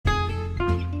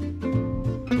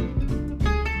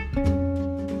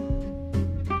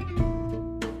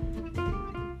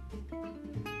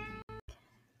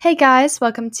Hey guys,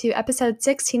 welcome to episode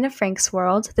 16 of Frank's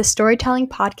World, the storytelling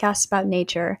podcast about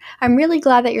nature. I'm really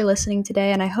glad that you're listening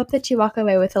today, and I hope that you walk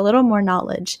away with a little more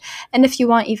knowledge. And if you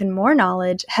want even more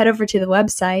knowledge, head over to the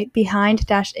website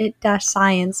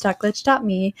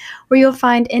behind-it-science.glitch.me, where you'll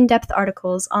find in-depth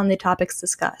articles on the topics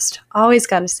discussed. Always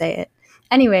gotta say it.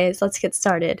 Anyways, let's get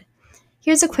started.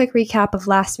 Here's a quick recap of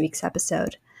last week's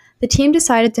episode. The team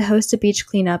decided to host a beach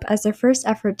cleanup as their first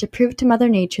effort to prove to Mother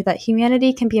Nature that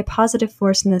humanity can be a positive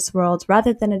force in this world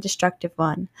rather than a destructive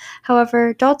one.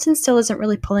 However, Dalton still isn't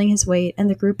really pulling his weight, and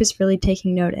the group is really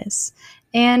taking notice.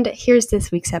 And here's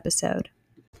this week's episode.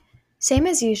 Same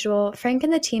as usual, Frank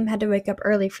and the team had to wake up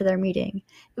early for their meeting.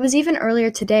 It was even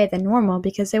earlier today than normal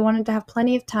because they wanted to have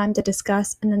plenty of time to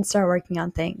discuss and then start working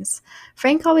on things.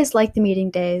 Frank always liked the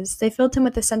meeting days. They filled him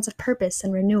with a sense of purpose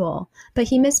and renewal, but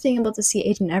he missed being able to see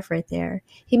Agent Everett there.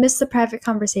 He missed the private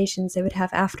conversations they would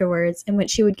have afterwards in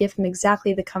which she would give him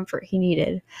exactly the comfort he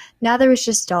needed. Now there was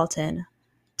just Dalton.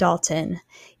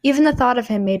 Even the thought of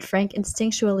him made Frank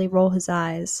instinctually roll his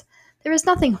eyes. There was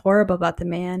nothing horrible about the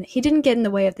man. He didn't get in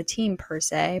the way of the team, per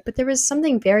se, but there was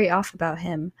something very off about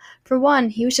him. For one,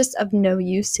 he was just of no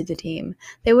use to the team.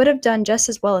 They would have done just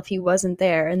as well if he wasn't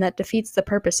there, and that defeats the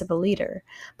purpose of a leader.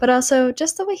 But also,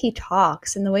 just the way he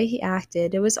talks and the way he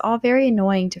acted, it was all very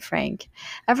annoying to Frank.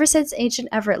 Ever since Agent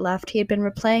Everett left, he had been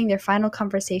replaying their final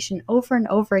conversation over and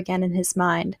over again in his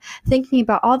mind, thinking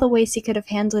about all the ways he could have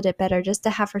handled it better just to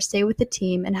have her stay with the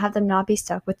team and have them not be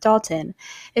stuck with Dalton.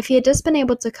 If he had just been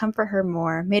able to comfort her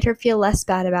more, made her feel less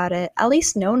bad about it, at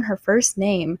least known her first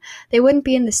name, they wouldn't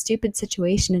be in this stupid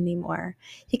situation anymore.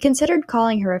 He considered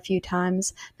calling her a few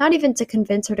times, not even to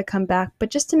convince her to come back, but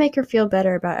just to make her feel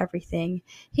better about everything.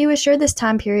 He was sure this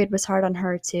time period was hard on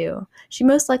her too. She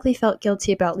most likely felt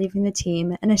guilty about leaving the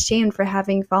team and ashamed for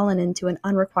having fallen into an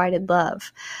unrequited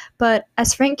love. But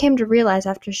as Frank came to realize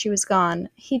after she was gone,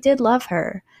 he did love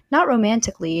her. Not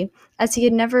romantically, as he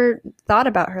had never thought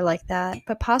about her like that,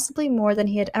 but possibly more than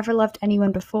he had ever loved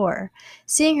anyone before.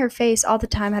 Seeing her face all the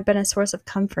time had been a source of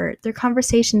comfort. Their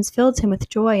conversations filled him with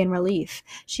joy and relief.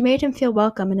 She made him feel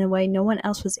welcome in a way no one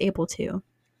else was able to.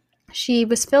 She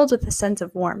was filled with a sense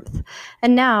of warmth.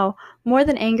 And now, more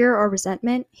than anger or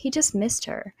resentment, he just missed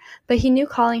her. But he knew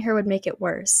calling her would make it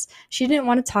worse. She didn't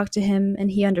want to talk to him,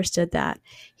 and he understood that.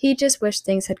 He just wished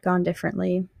things had gone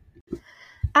differently.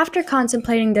 After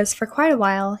contemplating this for quite a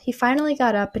while, he finally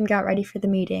got up and got ready for the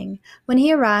meeting. When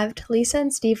he arrived, Lisa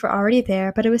and Steve were already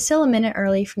there, but it was still a minute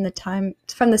early from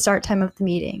the start time of the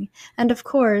meeting. And of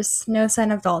course, no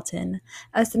sign of Dalton.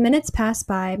 As the minutes passed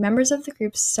by, members of the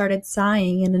group started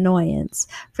sighing in annoyance,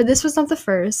 for this was not the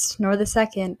first, nor the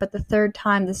second, but the third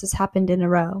time this has happened in a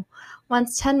row.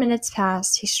 Once 10 minutes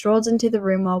passed, he strolled into the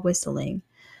room while whistling.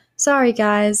 Sorry,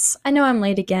 guys. I know I'm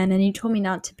late again, and you told me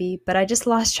not to be, but I just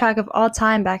lost track of all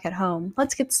time back at home.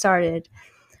 Let's get started.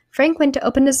 Frank went to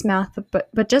open his mouth,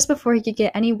 but just before he could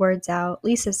get any words out,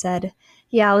 Lisa said,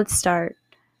 "Yeah, let's start."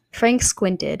 Frank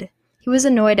squinted. He was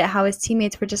annoyed at how his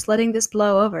teammates were just letting this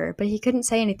blow over, but he couldn't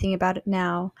say anything about it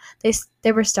now.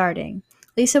 They were starting.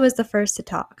 Lisa was the first to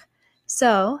talk.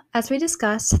 So, as we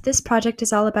discussed, this project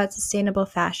is all about sustainable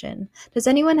fashion. Does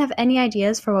anyone have any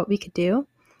ideas for what we could do?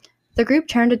 The group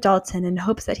turned to Dalton in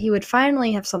hopes that he would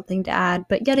finally have something to add,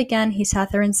 but yet again he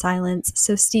sat there in silence,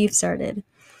 so Steve started.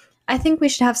 "I think we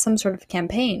should have some sort of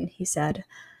campaign," he said,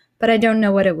 "but I don't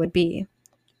know what it would be."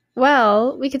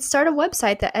 "Well, we could start a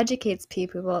website that educates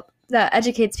people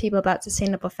about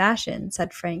sustainable fashion,"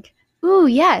 said Frank. "Ooh,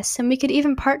 yes, and we could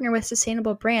even partner with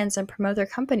sustainable brands and promote their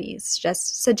companies,"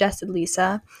 suggested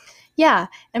Lisa. "Yeah,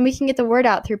 and we can get the word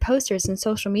out through posters and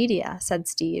social media," said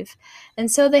Steve.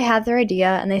 And so they had their idea,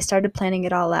 and they started planning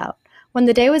it all out. When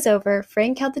the day was over,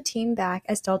 Frank held the team back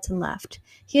as Dalton left.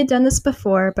 He had done this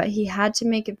before, but he had to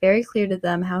make it very clear to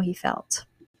them how he felt.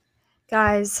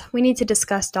 "Guys, we need to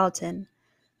discuss Dalton."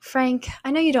 "Frank,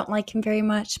 I know you don't like him very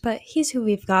much, but he's who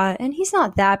we've got, and he's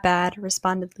not that bad,"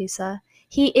 responded Lisa.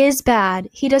 "He is bad.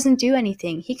 He doesn't do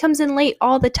anything. He comes in late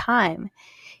all the time."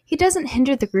 "He doesn't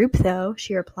hinder the group, though,"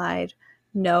 she replied.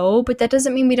 "No, but that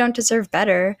doesn't mean we don't deserve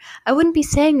better. I wouldn't be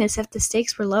saying this if the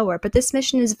stakes were lower, but this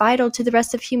mission is vital to the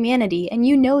rest of humanity, and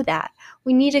you know that.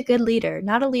 We need a good leader,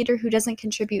 not a leader who doesn't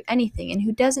contribute anything and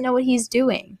who doesn't know what he's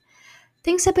doing."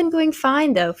 "Things have been going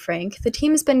fine, though, Frank. The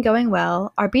team's been going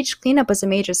well. Our beach cleanup was a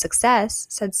major success,"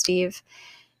 said Steve.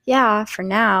 "Yeah, for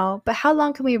now, but how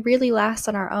long can we really last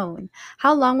on our own?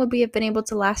 How long would we have been able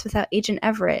to last without Agent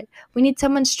Everett? We need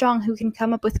someone strong who can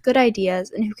come up with good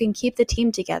ideas and who can keep the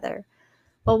team together."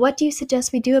 "Well, what do you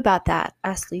suggest we do about that?"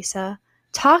 asked Lisa.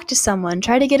 "Talk to someone.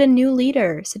 Try to get a new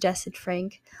leader," suggested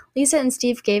Frank. Lisa and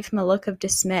Steve gave him a look of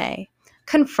dismay.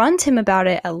 Confront him about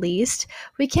it, at least.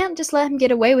 We can't just let him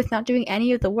get away with not doing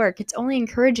any of the work. It's only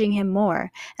encouraging him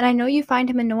more. And I know you find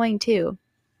him annoying, too.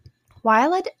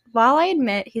 While I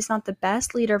admit he's not the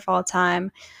best leader of all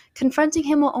time, confronting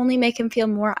him will only make him feel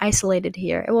more isolated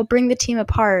here. It will bring the team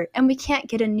apart, and we can't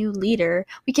get a new leader.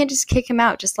 We can't just kick him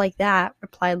out just like that,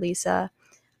 replied Lisa.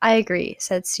 I agree,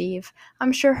 said Steve.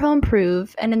 I'm sure he'll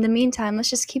improve, and in the meantime, let's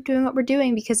just keep doing what we're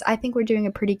doing because I think we're doing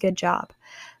a pretty good job.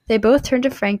 They both turned to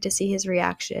Frank to see his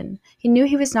reaction. He knew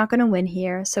he was not going to win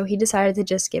here, so he decided to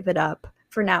just give it up,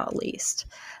 for now at least.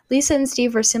 Lisa and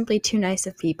Steve were simply too nice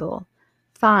of people.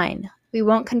 Fine, we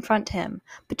won't confront him,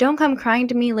 but don't come crying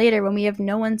to me later when we have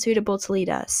no one suitable to lead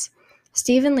us.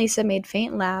 Steve and Lisa made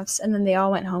faint laughs, and then they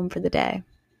all went home for the day.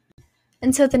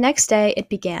 And so the next day, it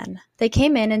began. They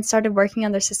came in and started working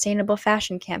on their sustainable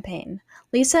fashion campaign.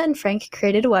 Lisa and Frank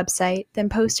created a website, then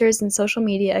posters and social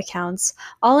media accounts,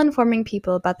 all informing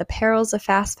people about the perils of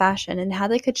fast fashion and how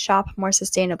they could shop more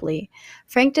sustainably.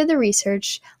 Frank did the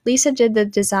research, Lisa did the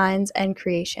designs and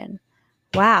creation.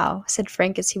 Wow, said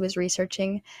Frank as he was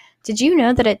researching. Did you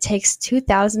know that it takes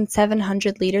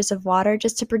 2,700 liters of water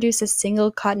just to produce a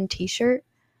single cotton t-shirt?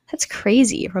 That's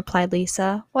crazy, replied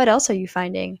Lisa. What else are you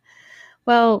finding?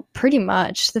 Well, pretty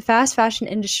much. The fast fashion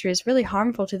industry is really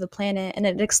harmful to the planet, and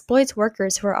it exploits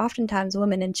workers who are oftentimes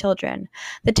women and children.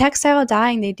 The textile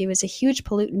dyeing they do is a huge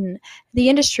pollutant. The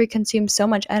industry consumes so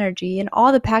much energy, and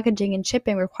all the packaging and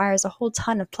shipping requires a whole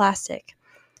ton of plastic.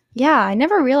 Yeah, I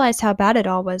never realized how bad it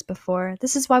all was before.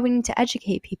 This is why we need to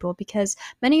educate people, because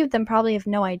many of them probably have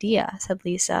no idea, said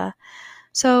Lisa.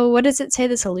 So, what does it say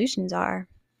the solutions are?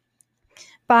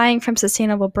 Buying from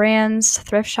sustainable brands,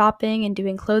 thrift shopping, and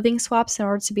doing clothing swaps in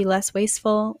order to be less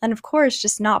wasteful, and of course,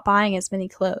 just not buying as many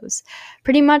clothes.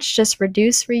 Pretty much just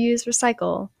reduce, reuse,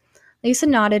 recycle. Lisa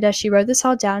nodded as she wrote this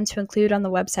all down to include on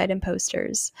the website and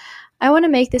posters. I want to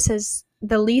make this as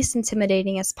the least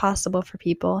intimidating as possible for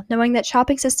people, knowing that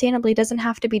shopping sustainably doesn't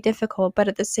have to be difficult, but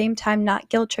at the same time not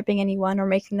guilt-tripping anyone or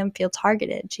making them feel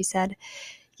targeted, she said.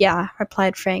 Yeah,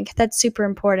 replied Frank, that's super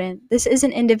important. This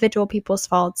isn't individual people's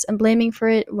faults, and blaming for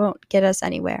it won't get us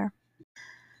anywhere.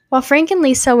 While Frank and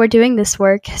Lisa were doing this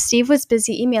work, Steve was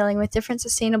busy emailing with different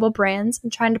sustainable brands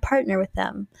and trying to partner with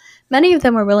them. Many of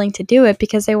them were willing to do it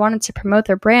because they wanted to promote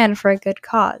their brand for a good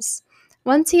cause.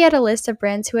 Once he had a list of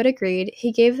brands who had agreed,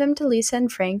 he gave them to Lisa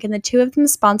and Frank, and the two of them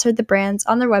sponsored the brands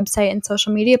on their website and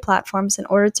social media platforms in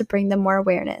order to bring them more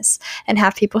awareness and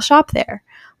have people shop there.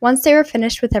 Once they were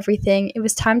finished with everything, it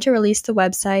was time to release the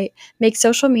website, make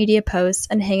social media posts,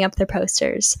 and hang up their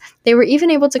posters. They were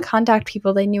even able to contact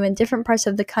people they knew in different parts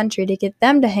of the country to get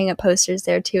them to hang up posters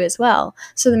there too as well,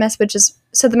 so the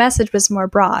message was more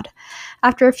broad.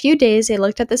 After a few days, they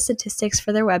looked at the statistics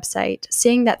for their website,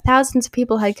 seeing that thousands of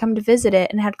people had come to visit it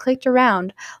and had clicked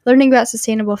around, learning about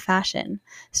sustainable fashion.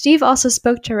 Steve also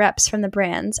spoke to reps from the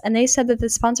brands, and they said that the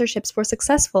sponsorships were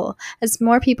successful as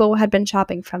more people had been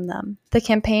shopping from them. The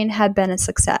campaign had been a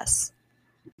success.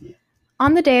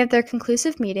 On the day of their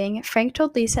conclusive meeting, Frank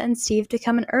told Lisa and Steve to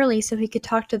come in early so he could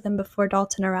talk to them before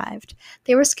Dalton arrived.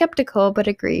 They were skeptical, but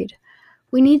agreed.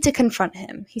 We need to confront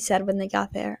him, he said when they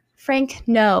got there. Frank,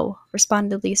 no,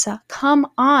 responded Lisa. Come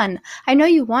on. I know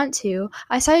you want to.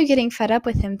 I saw you getting fed up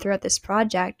with him throughout this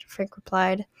project, Frank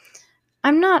replied.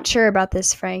 I'm not sure about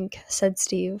this, Frank, said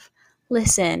Steve.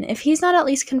 Listen, if he's not at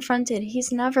least confronted,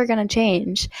 he's never going to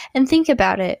change. And think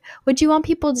about it. Would you want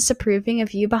people disapproving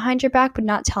of you behind your back but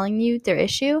not telling you their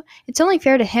issue? It's only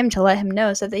fair to him to let him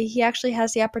know so that he actually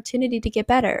has the opportunity to get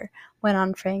better, went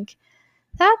on Frank.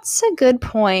 That's a good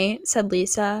point, said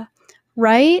Lisa.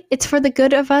 Right? It's for the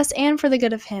good of us and for the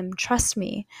good of him, trust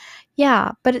me.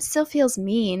 Yeah, but it still feels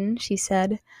mean, she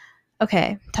said.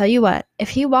 Okay, tell you what, if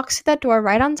he walks through that door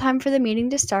right on time for the meeting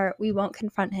to start, we won't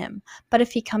confront him. But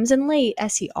if he comes in late,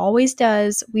 as he always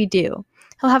does, we do.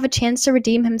 He'll have a chance to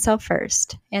redeem himself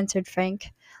first, answered Frank.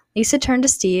 Lisa turned to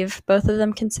Steve, both of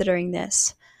them considering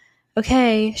this.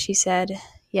 Okay, she said.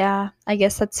 Yeah, I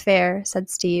guess that's fair, said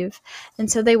Steve,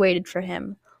 and so they waited for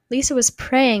him. Lisa was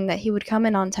praying that he would come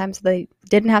in on time so they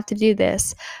didn't have to do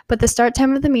this, but the start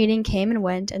time of the meeting came and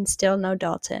went, and still no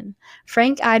Dalton.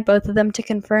 Frank eyed both of them to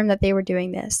confirm that they were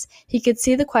doing this. He could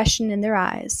see the question in their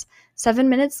eyes. 7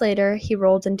 minutes later, he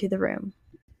rolled into the room.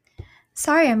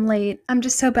 Sorry I'm late. I'm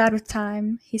just so bad with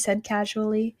time, he said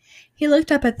casually. He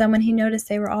looked up at them when he noticed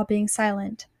they were all being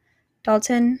silent.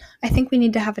 Dalton, I think we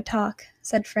need to have a talk,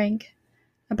 said Frank.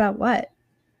 About what?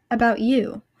 About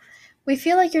you. We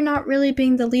feel like you're not really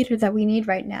being the leader that we need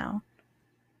right now.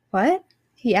 What?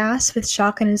 he asked with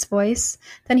shock in his voice.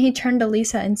 Then he turned to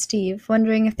Lisa and Steve,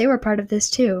 wondering if they were part of this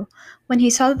too. When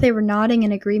he saw that they were nodding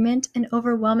in agreement, an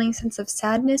overwhelming sense of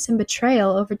sadness and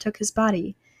betrayal overtook his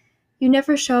body. You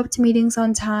never show up to meetings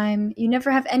on time. You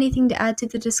never have anything to add to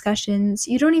the discussions.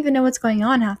 You don't even know what's going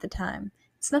on half the time.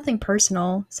 It's nothing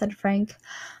personal, said Frank,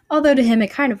 although to him it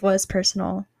kind of was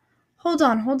personal. Hold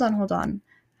on.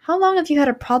 How long have you had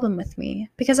a problem with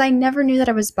me? Because I never knew that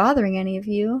I was bothering any of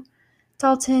you.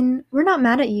 Dalton, we're not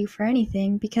mad at you for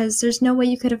anything because there's no way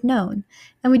you could have known,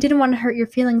 and we didn't want to hurt your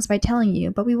feelings by telling you,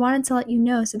 but we wanted to let you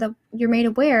know so that you're made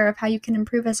aware of how you can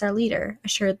improve as our leader,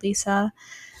 assured Lisa.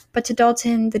 But to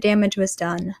Dalton, the damage was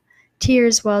done.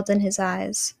 Tears welled in his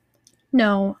eyes.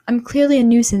 No, I'm clearly a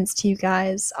nuisance to you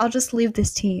guys. I'll just leave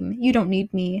this team. You don't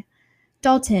need me.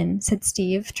 Dalton, said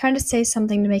Steve, trying to say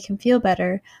something to make him feel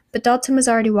better, but Dalton was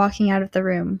already walking out of the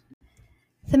room.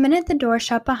 The minute the door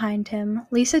shut behind him,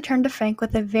 Lisa turned to Frank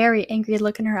with a very angry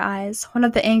look in her eyes, one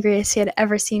of the angriest he had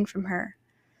ever seen from her.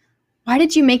 Why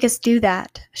did you make us do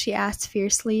that? She asked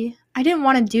fiercely. I didn't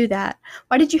want to do that.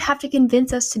 Why did you have to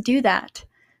convince us to do that?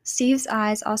 Steve's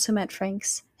eyes also met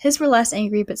Frank's. His were less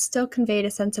angry but still conveyed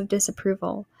a sense of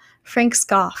disapproval. Frank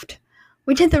scoffed.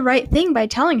 We did the right thing by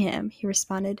telling him, he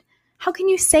responded. How can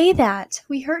you say that?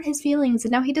 We hurt his feelings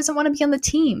and now he doesn't want to be on the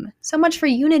team. So much for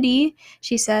unity,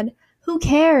 she said. Who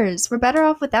cares? We're better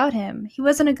off without him. He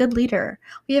wasn't a good leader.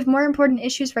 We have more important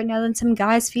issues right now than some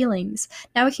guy's feelings.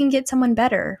 Now we can get someone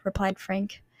better, replied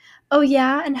Frank. Oh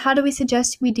yeah? And how do we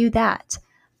suggest we do that?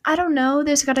 I don't know.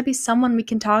 There's got to be someone we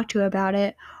can talk to about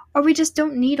it. Or we just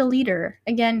don't need a leader.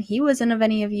 Again, he wasn't of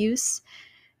any of use.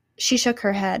 She shook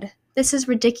her head. This is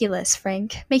ridiculous,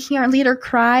 Frank. Making our leader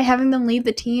cry, having them leave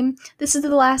the team. This is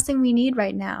the last thing we need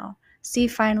right now.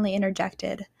 Steve finally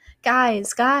interjected.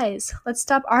 Guys, let's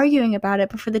stop arguing about it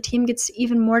before the team gets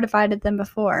even more divided than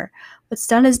before. What's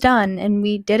done is done, and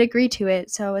we did agree to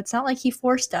it, so it's not like he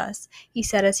forced us, he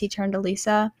said as he turned to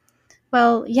Lisa.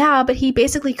 Well, yeah, but he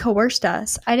basically coerced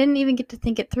us. I didn't even get to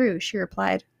think it through, she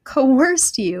replied.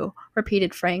 Coerced you,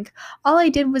 repeated Frank. All I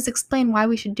did was explain why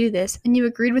we should do this, and you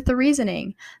agreed with the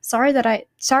reasoning. Sorry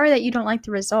that you don't like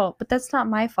the result, but that's not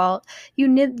my fault. You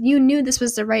knew this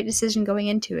was the right decision going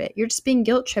into it. You're just being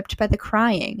guilt-tripped by the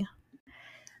crying.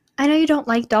 I know you don't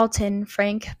like Dalton,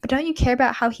 Frank, but don't you care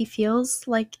about how he feels,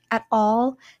 like, at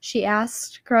all? She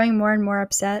asked, growing more and more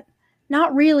upset.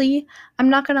 Not really. I'm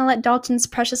not going to let Dalton's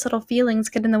precious little feelings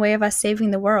get in the way of us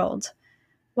saving the world.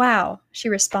 Wow, she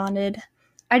responded.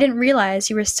 I didn't realize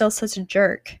you were still such a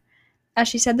jerk. As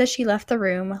she said this, she left the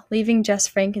room, leaving just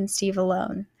Frank and Steve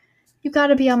alone. You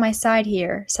gotta be on my side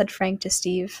here, said Frank to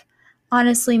Steve.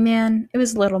 Honestly, man, it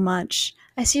was a little much.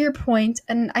 I see your point,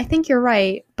 and I think you're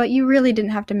right, but you really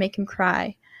didn't have to make him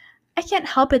cry. I can't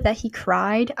help it that he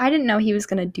cried. I didn't know he was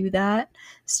going to do that.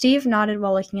 Steve nodded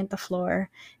while looking at the floor.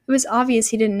 It was obvious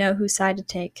he didn't know whose side to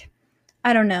take.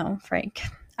 I don't know, Frank.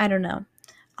 I don't know.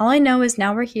 All I know is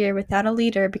now we're here without a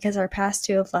leader because our past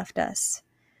two have left us.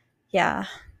 Yeah,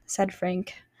 said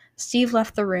Frank. Steve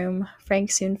left the room.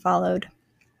 Frank soon followed.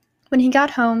 When he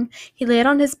got home, he laid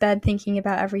on his bed thinking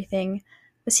about everything.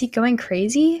 Was he going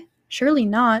crazy? Surely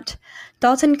not.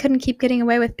 Dalton couldn't keep getting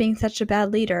away with being such a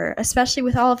bad leader, especially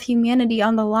with all of humanity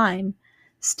on the line.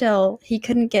 Still, he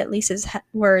couldn't get Lisa's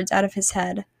words out of his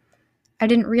head. I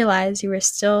didn't realize you were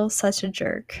still such a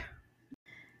jerk.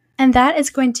 And that is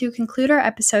going to conclude our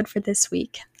episode for this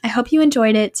week. I hope you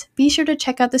enjoyed it. Be sure to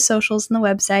check out the socials on the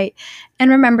website, and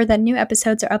remember that new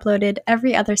episodes are uploaded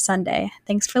every other Sunday.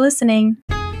 Thanks for listening.